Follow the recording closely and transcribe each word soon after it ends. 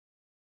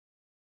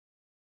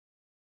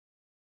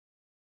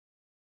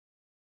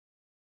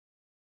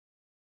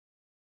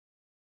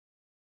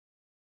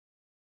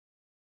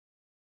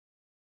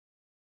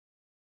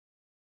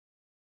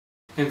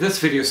In this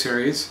video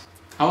series,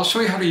 I'll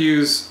show you how to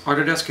use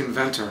Autodesk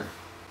Inventor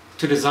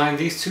to design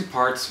these two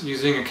parts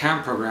using a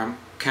CAM program,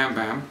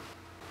 CamBam,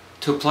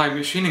 to apply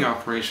machining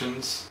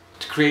operations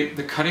to create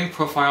the cutting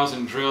profiles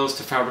and drills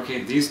to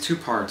fabricate these two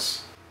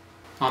parts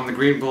on the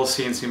greenBull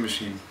CNC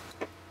machine.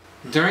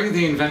 During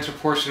the Inventor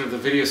portion of the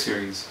video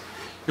series,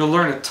 you'll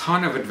learn a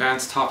ton of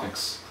advanced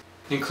topics,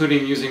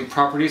 including using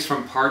properties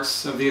from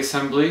parts of the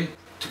assembly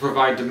to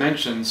provide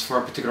dimensions for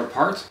a particular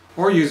part,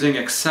 or using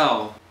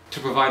Excel to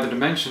provide the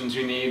dimensions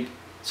you need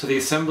so the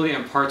assembly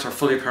and parts are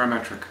fully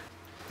parametric.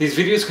 These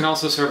videos can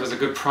also serve as a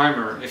good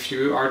primer if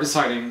you are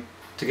deciding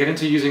to get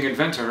into using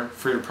Inventor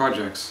for your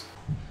projects.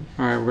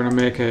 Alright, we're going to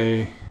make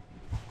a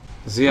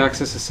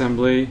Z-axis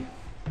assembly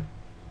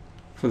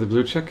for the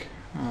blue chick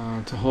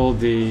to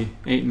hold the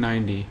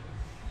 890,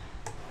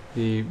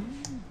 the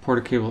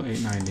porta cable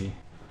 890.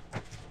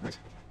 Right.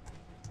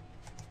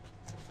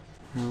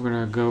 We're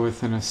going to go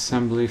with an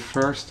assembly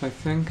first, I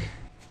think.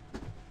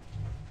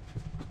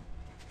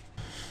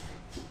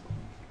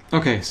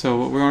 Okay, so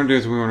what we want to do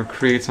is we want to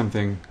create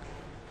something.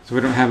 So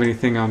we don't have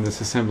anything on this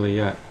assembly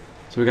yet.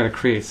 So we got to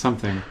create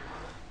something.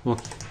 We'll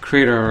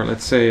create our,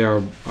 let's say,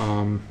 our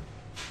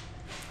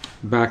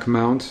back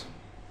mount,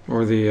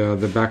 or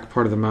the back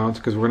part of the mount,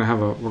 because we're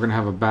gonna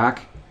have a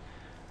back,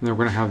 and then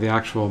we're gonna have the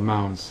actual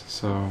mounts.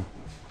 So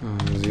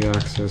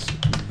Z-axis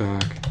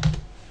back.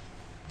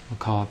 We'll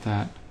call it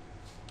that.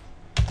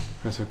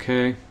 Press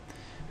OK. And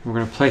we're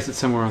gonna place it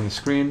somewhere on the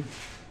screen.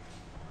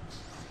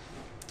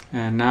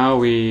 And now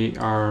we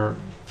are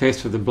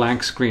faced with a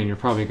blank screen. You're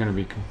probably going to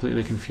be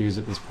completely confused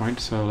at this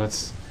point. So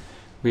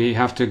we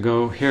have to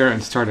go here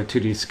and start a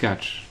 2D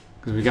sketch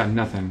because we got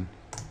nothing.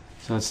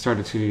 So let's start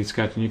a 2D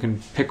sketch, and you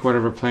can pick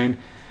whatever plane.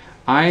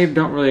 I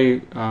don't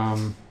really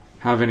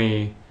have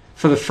any.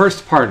 For the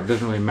first part, it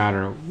doesn't really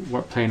matter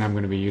what plane I'm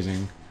going to be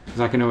using, because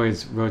I can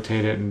always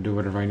rotate it and do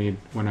whatever I need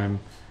when I'm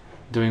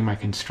doing my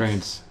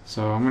constraints.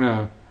 So I'm going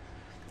to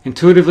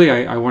intuitively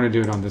I want to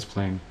do it on this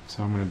plane,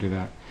 so I'm going to do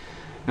that.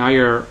 Now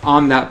you're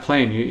on that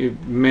plane. You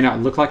may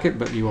not look like it,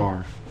 but you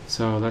are.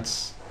 So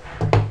let's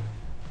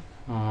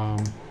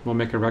we'll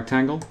make a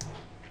rectangle,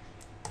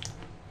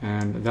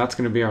 and that's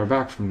going to be our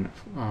back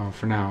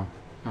for now.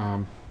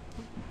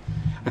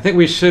 I think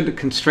we should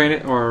constrain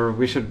it, or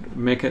we should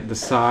make it the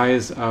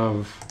size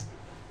of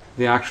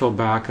the actual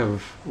back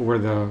of where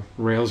the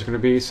rails are going to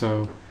be.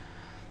 So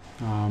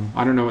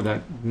I don't know what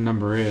that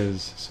number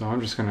is, so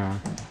I'm just going to,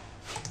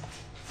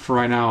 for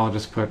right now, I'll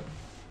just put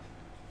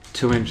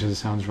 2 inches.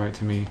 Sounds right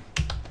to me.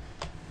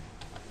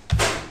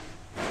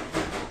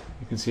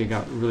 You can see it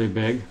got really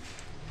big.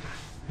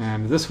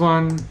 And this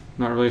one,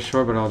 not really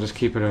sure, but I'll just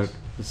keep it at,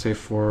 let's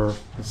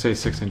say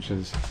 6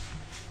 inches.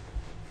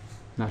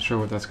 Not sure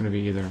what that's going to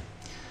be either.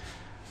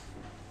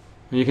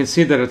 And you can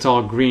see that it's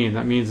all green.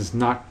 That means it's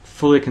not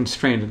fully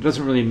constrained. It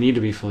doesn't really need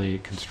to be fully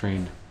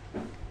constrained,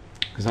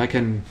 because I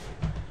can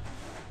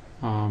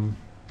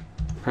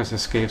press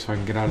escape so I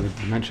can get out of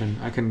the dimension.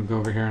 I can go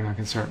over here and I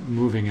can start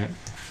moving it.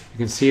 You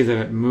can see that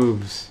it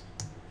moves,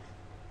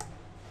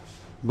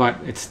 but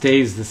it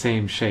stays the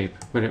same shape,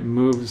 but it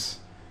moves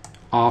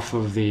off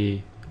of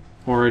the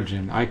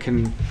origin. I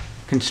can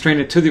constrain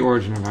it to the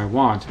origin if I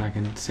want, and I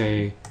can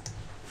say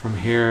from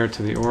here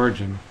to the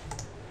origin.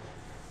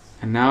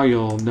 And now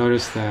you'll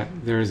notice that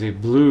there is a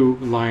blue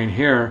line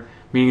here,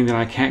 meaning that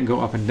I can't go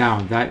up and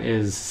down. That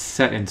is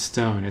set in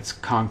stone. It's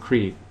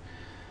concrete.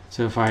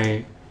 So if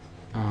I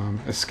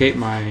escape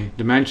my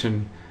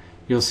dimension,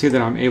 you'll see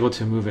that I'm able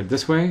to move it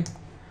this way,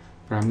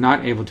 but I'm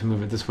not able to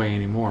move it this way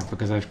anymore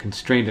because I've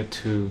constrained it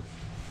to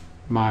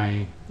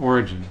my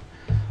origin.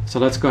 So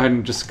let's go ahead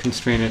and just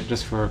constrain it,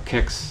 just for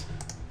kicks,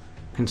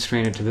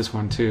 constrain it to this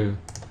one too.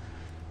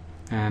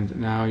 And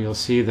now you'll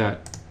see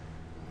that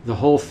the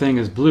whole thing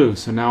is blue,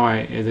 so now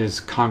it is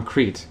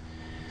concrete.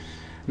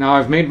 Now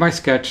I've made my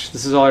sketch.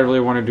 This is all I really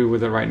want to do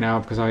with it right now,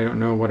 because I don't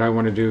know what I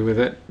want to do with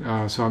it.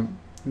 So I'm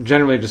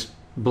generally just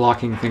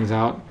blocking things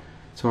out.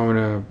 So I'm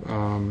going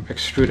to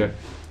extrude it.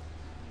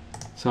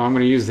 So I'm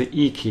going to use the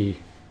E key,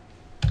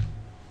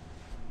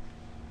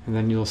 and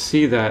then you'll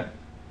see that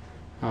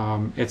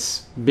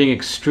it's being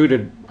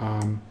extruded.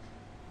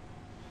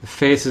 The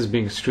face is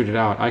being extruded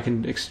out. I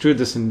can extrude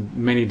this in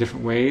many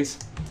different ways.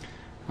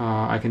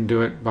 I can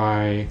do it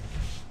by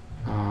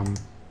what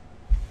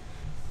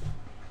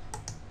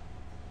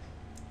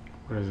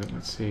is it?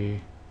 Let's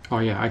see. Oh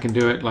yeah, I can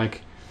do it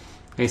like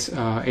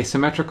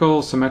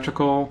asymmetrical,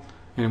 symmetrical,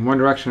 and in one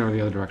direction or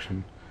the other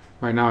direction.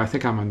 Right now I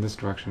think I'm on this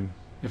direction.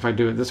 If I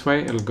do it this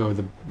way, it'll go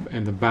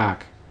in the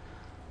back.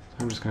 So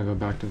I'm just going to go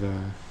back to the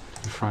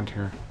front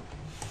here.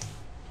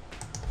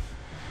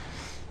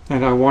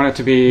 And I want it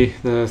to be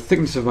the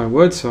thickness of my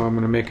wood, so I'm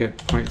going to make it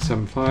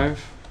 0.75.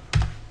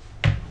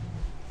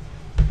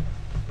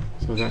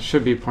 So that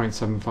should be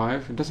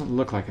 0.75. It doesn't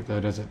look like it though,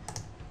 does it?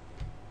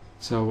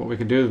 So what we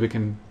can do is we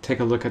can take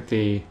a look at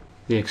the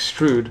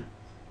extrude,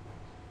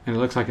 and it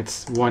looks like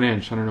it's 1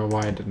 inch. I don't know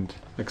why it didn't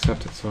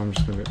accept it, so I'm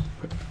just going to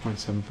put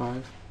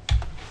 0.75.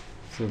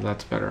 So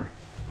that's better.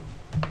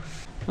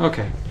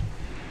 Okay,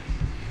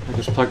 I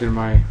just plugged in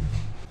my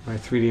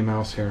 3D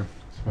mouse here.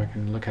 so I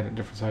can look at it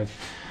different sides.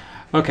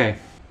 Okay,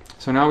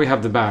 so now we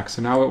have the back.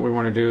 So now what we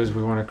want to do is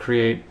we want to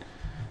create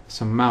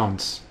some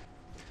mounts.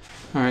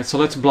 Alright, so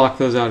let's block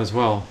those out as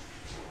well.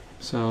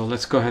 So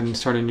let's go ahead and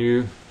start a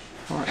new,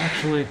 or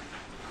actually,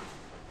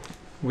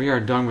 we are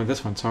done with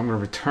this one, so I'm going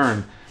to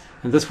return.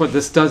 And this, what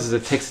this does is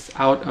it takes it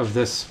out of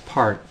this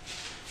part.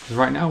 Because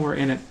right now we're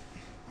in it.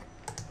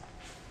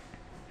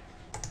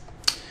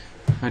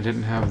 I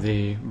didn't have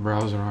the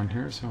browser on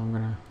here, so I'm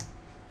going to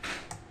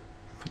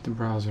put the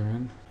browser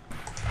in.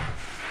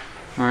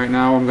 Alright,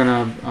 now I'm going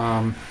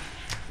to,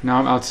 now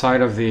I'm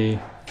outside of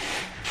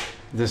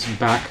this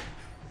back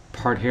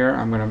part here.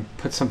 I'm going to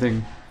put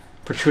something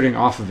protruding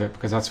off of it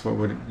because that's what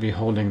would be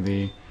holding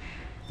the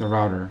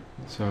router.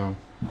 So,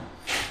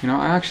 you know,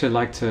 I actually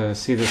like to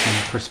see this in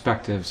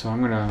perspective. So I'm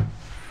going to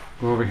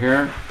go over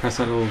here, press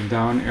that little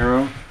down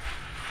arrow,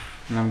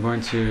 and I'm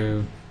going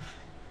to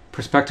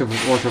perspective with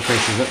ortho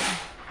faces,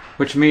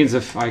 which means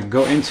if I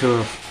go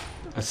into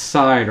a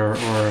side or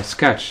a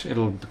sketch,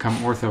 it'll become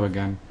ortho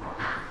again.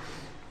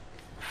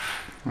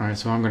 Alright,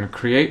 so I'm going to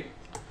create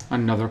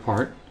another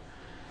part.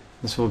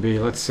 This will be,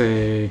 let's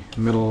say,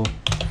 middle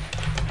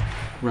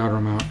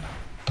router mount.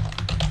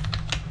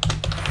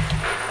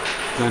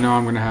 I know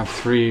I'm going to have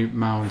 3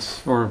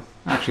 mounts, or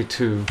actually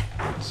 2.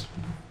 Let's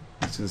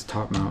do this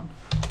top mount.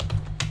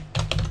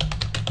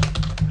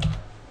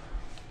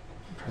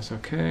 Press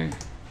OK.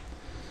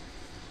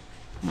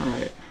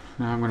 Alright,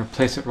 now I'm going to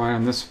place it right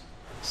on this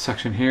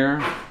section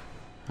here.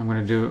 I'm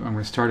going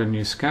to start a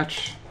new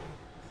sketch.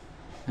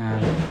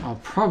 And I'll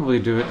probably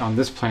do it on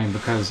this plane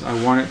because I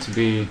want it to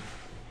be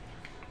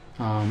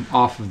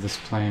off of this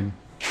plane,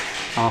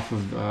 off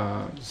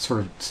of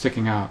sort of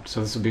sticking out.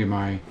 So this will be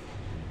my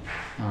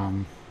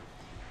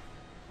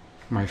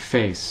my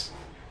face.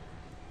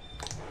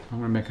 I'm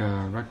going to make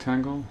a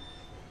rectangle.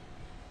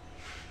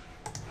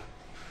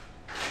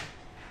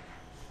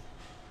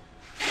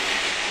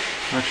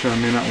 Actually, I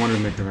may not want to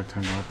make a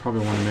rectangle. I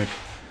probably want to make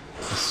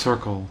a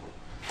circle.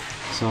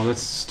 So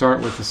let's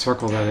start with the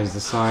circle that is the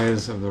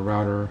size of the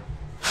router.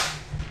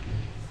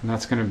 And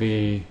that's going to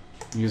be,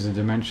 use a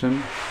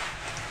dimension.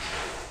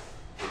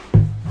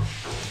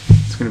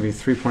 It's going to be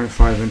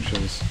 3.5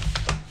 inches.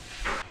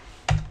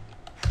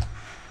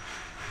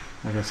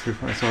 I guess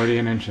it's already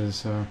in inches,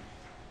 so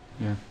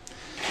yeah.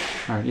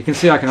 Alright, you can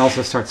see I can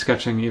also start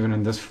sketching even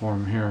in this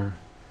form here.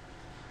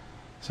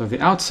 So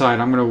the outside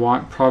I'm going to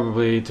want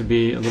probably to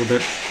be a little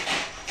bit,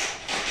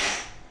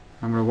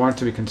 I'm going to want it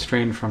to be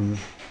constrained from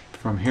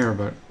here,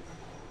 but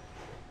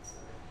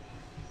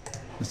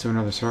let's do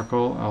another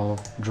circle. I'll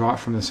draw it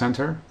from the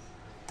center.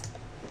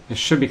 It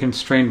should be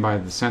constrained by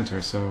the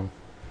center, so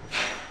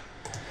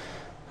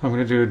I'm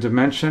going to do a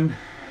dimension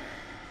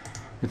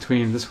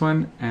between this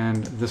one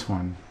and this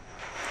one.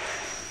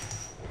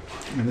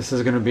 And this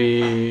is going to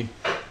be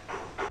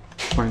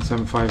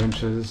 0.75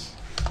 inches.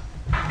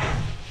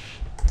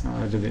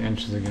 I did the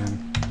inches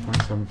again,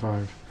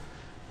 0.75.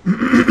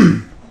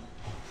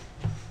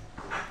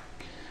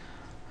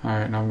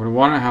 Alright, now I'm going to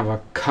want to have a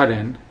cut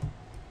in.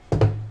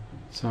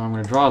 So I'm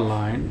going to draw a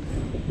line.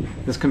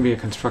 This can be a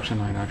construction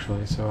line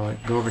actually. So I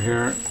go over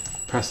here,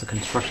 press the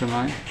construction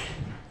line.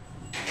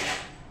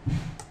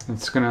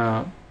 It's going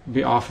to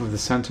be off of the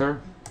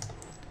center.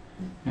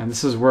 And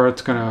this is where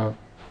it's going to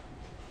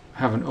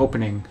have an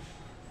opening.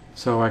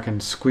 So I can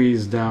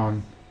squeeze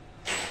down,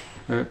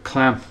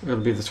 clamp, it'll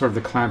be the sort of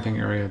the clamping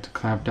area to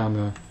clamp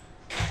down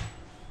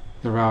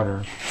the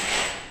router.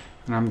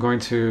 And I'm going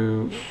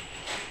to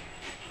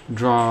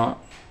draw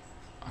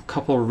a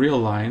couple real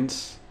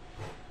lines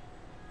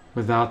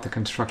without the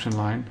construction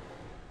line,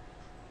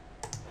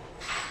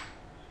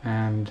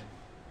 and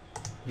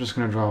I'm just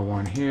going to draw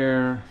one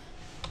here,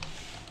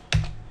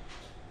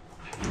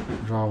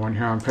 draw one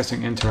here. I'm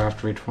pressing enter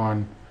after each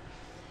one,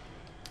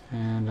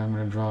 and I'm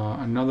going to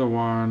draw another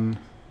one.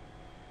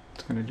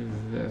 It's going to do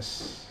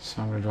this,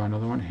 so I'm going to draw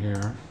another one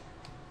here,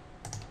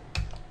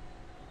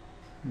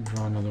 and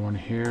draw another one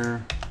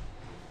here.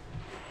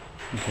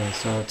 Okay,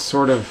 so it's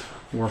sort of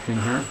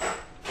working here,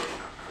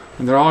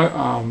 and they're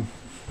all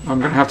I'm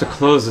going to have to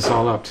close this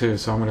all up too,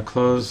 so I'm going to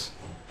close.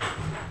 I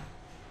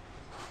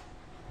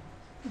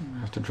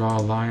have to draw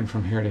a line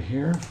from here to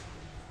here,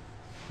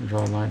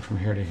 draw a line from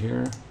here to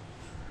here,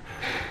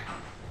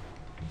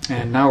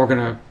 and now we're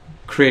going to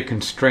create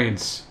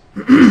constraints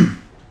and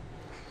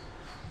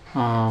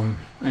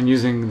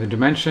using the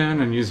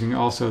dimension and using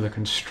also the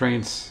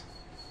constraints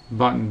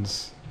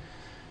buttons.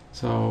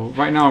 So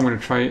right now I'm going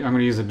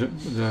to use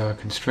the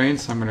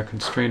constraints. I'm going to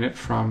constrain it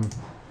from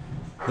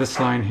this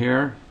line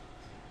here.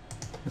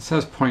 It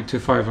says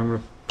 0.25. I'm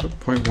going to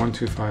put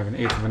 0.125, an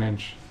eighth of an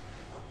inch.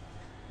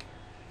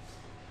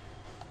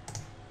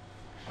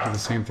 Do the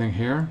same thing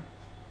here.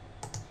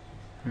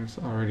 It's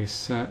already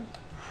set.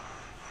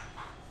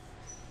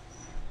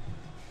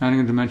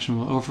 Adding a dimension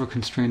will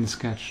over-constrain the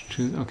sketch.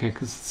 Okay,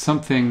 because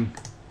something,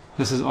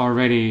 this is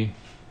already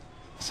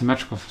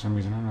symmetrical for some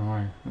reason. I don't know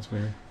why. That's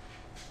weird.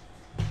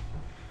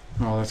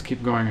 Well, let's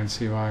keep going and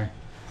see why.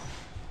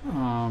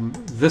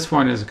 This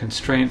one is a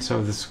constraint,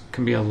 so this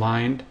can be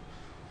aligned.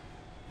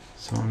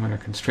 So I'm going to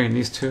constrain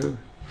these two.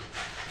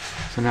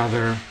 So now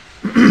they're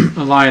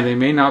a line. They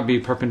may not be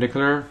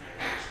perpendicular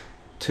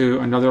to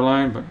another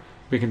line, but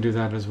we can do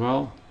that as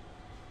well.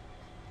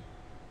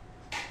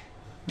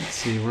 Let's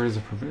see, where's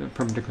the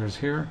perpendiculars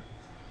here?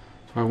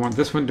 So I want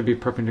this one to be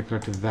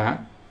perpendicular to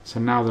that. So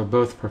now they're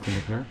both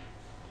perpendicular.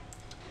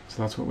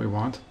 So that's what we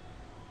want.